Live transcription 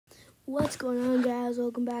What's going on, guys?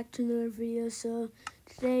 Welcome back to another video. So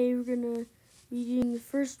today we're gonna be doing the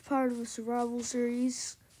first part of a survival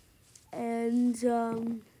series, and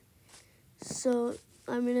so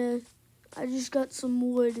I just got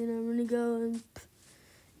some wood and I'm gonna go and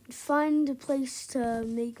find a place to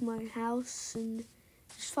make my house and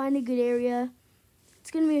just find a good area.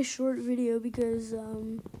 It's gonna be a short video because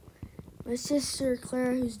my sister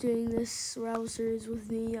Clara, who's doing this survival series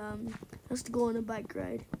with me, has to go on a bike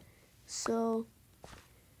ride. So,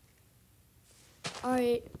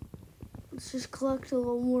 alright, let's just collect a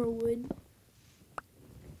little more wood.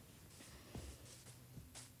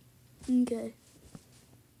 Okay.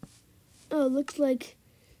 Oh, it looks like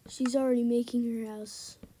she's already making her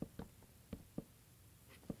house.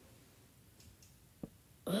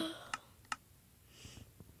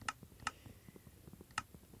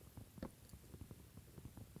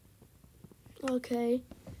 Okay.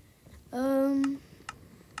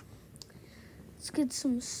 Let's get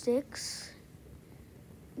some sticks.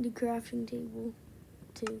 The crafting table,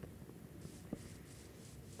 too.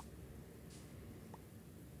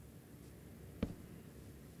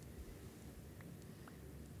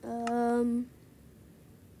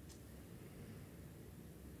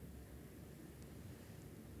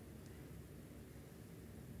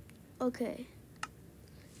 Okay.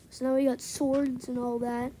 So now we got swords and all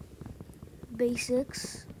that.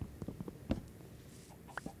 Basics.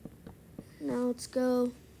 Now let's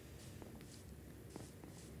go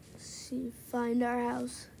find our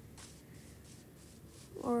house,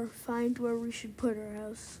 or find where we should put our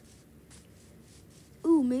house.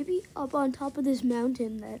 Ooh, maybe up on top of this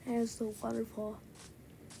mountain that has the waterfall.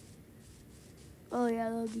 Oh yeah,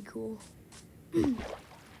 that would be cool.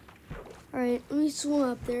 Alright, let me swim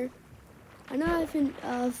up there. I know I haven't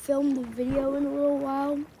filmed the video in a little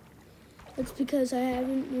while. That's because I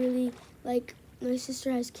haven't really, my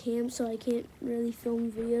sister has camp, so I can't really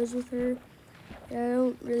film videos with her. And I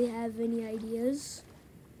don't really have any ideas.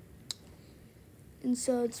 And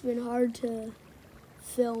so it's been hard to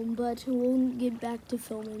film, but we'll get back to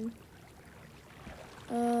filming.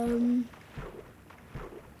 I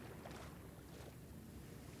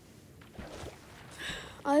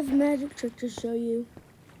have a magic trick to show you.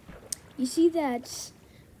 You see that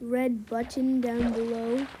red button down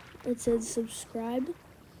below that says subscribe?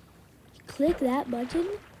 Click that button,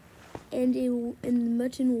 and the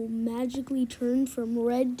button will magically turn from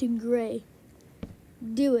red to gray.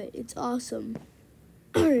 Do it. It's awesome.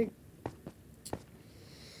 Okay,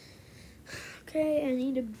 I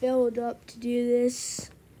need to build up to do this.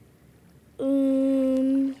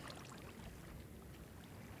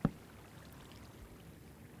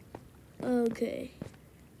 Okay.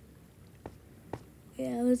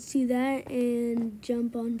 Yeah, let's see that and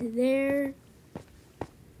jump onto there.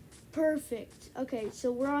 Perfect. Okay,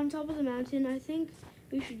 so we're on top of the mountain. I think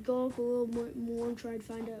we should go up a little more and try to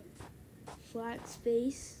find a flat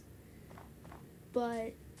space.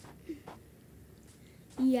 But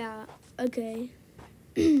yeah, okay.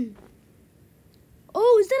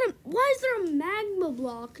 Oh, why is there a magma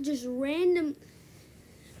block? Just random.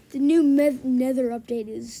 The new Nether update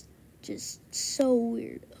is just so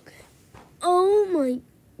weird. Okay. Oh my,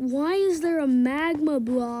 why is there a magma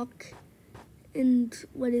block? And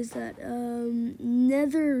what is that?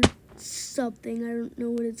 Nether something. I don't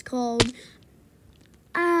know what it's called.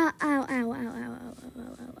 Ow, ow, ow, ow, ow, ow, ow, ow,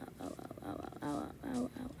 ow, ow, ow, ow, ow, ow, ow.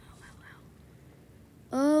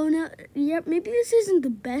 Oh no, yep, maybe this isn't the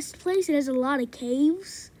best place. It has a lot of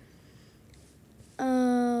caves.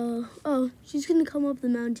 Oh, she's gonna come up the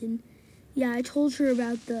mountain. Yeah, I told her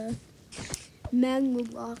about the magma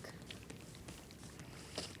block.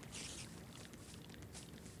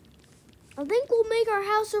 I think we'll make our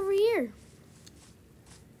house over here.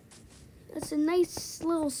 That's a nice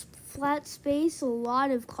little flat space, a lot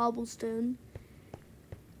of cobblestone.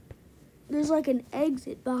 There's like an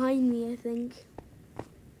exit behind me, I think.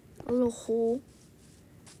 A little hole.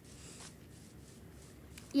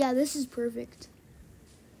 Yeah, this is perfect.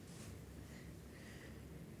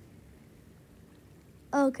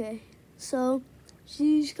 Okay, so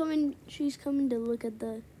she's coming to look at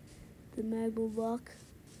the magma block.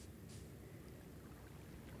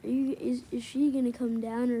 Is she gonna come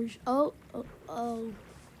down, or oh,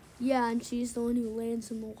 yeah, and she's the one who lands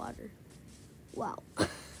in the water. Wow.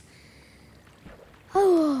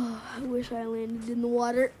 Oh, I wish I landed in the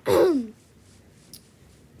water.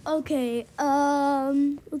 Okay,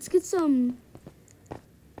 let's get some.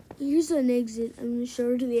 Here's an exit. I'm gonna show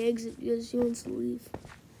her to the exit because she wants to leave.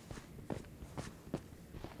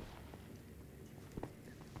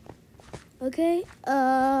 Okay,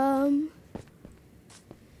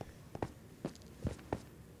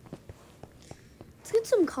 get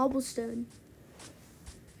some cobblestone.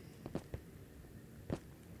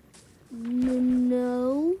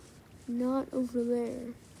 No, not over there.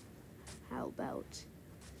 How about?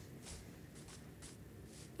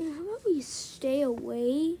 Yeah, how about we stay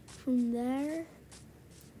away from there?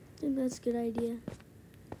 I think that's a good idea.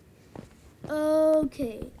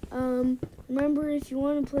 Okay, remember, if you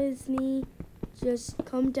want to play with me, just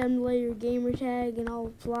comment down below your gamer tag and I'll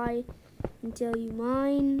reply and tell you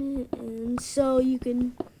mine, and so you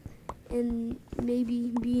can, and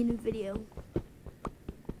maybe be in a video.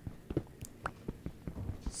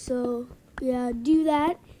 So, yeah, do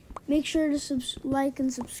that. Make sure to like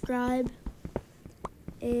and subscribe.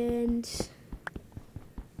 And,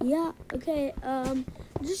 yeah, okay,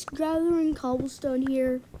 just gathering cobblestone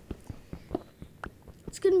here.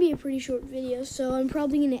 It's going to be a pretty short video, so I'm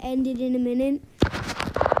probably going to end it in a minute.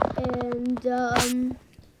 And,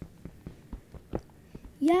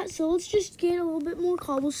 yeah, so let's just get a little bit more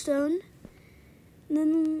cobblestone, and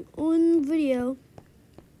then we'll end the video.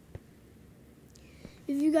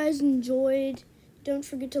 If you guys enjoyed, don't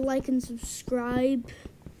forget to like and subscribe.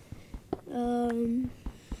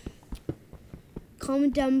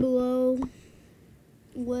 Comment down below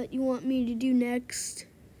what you want me to do next.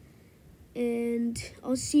 And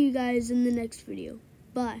I'll see you guys in the next video.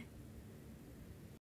 Bye.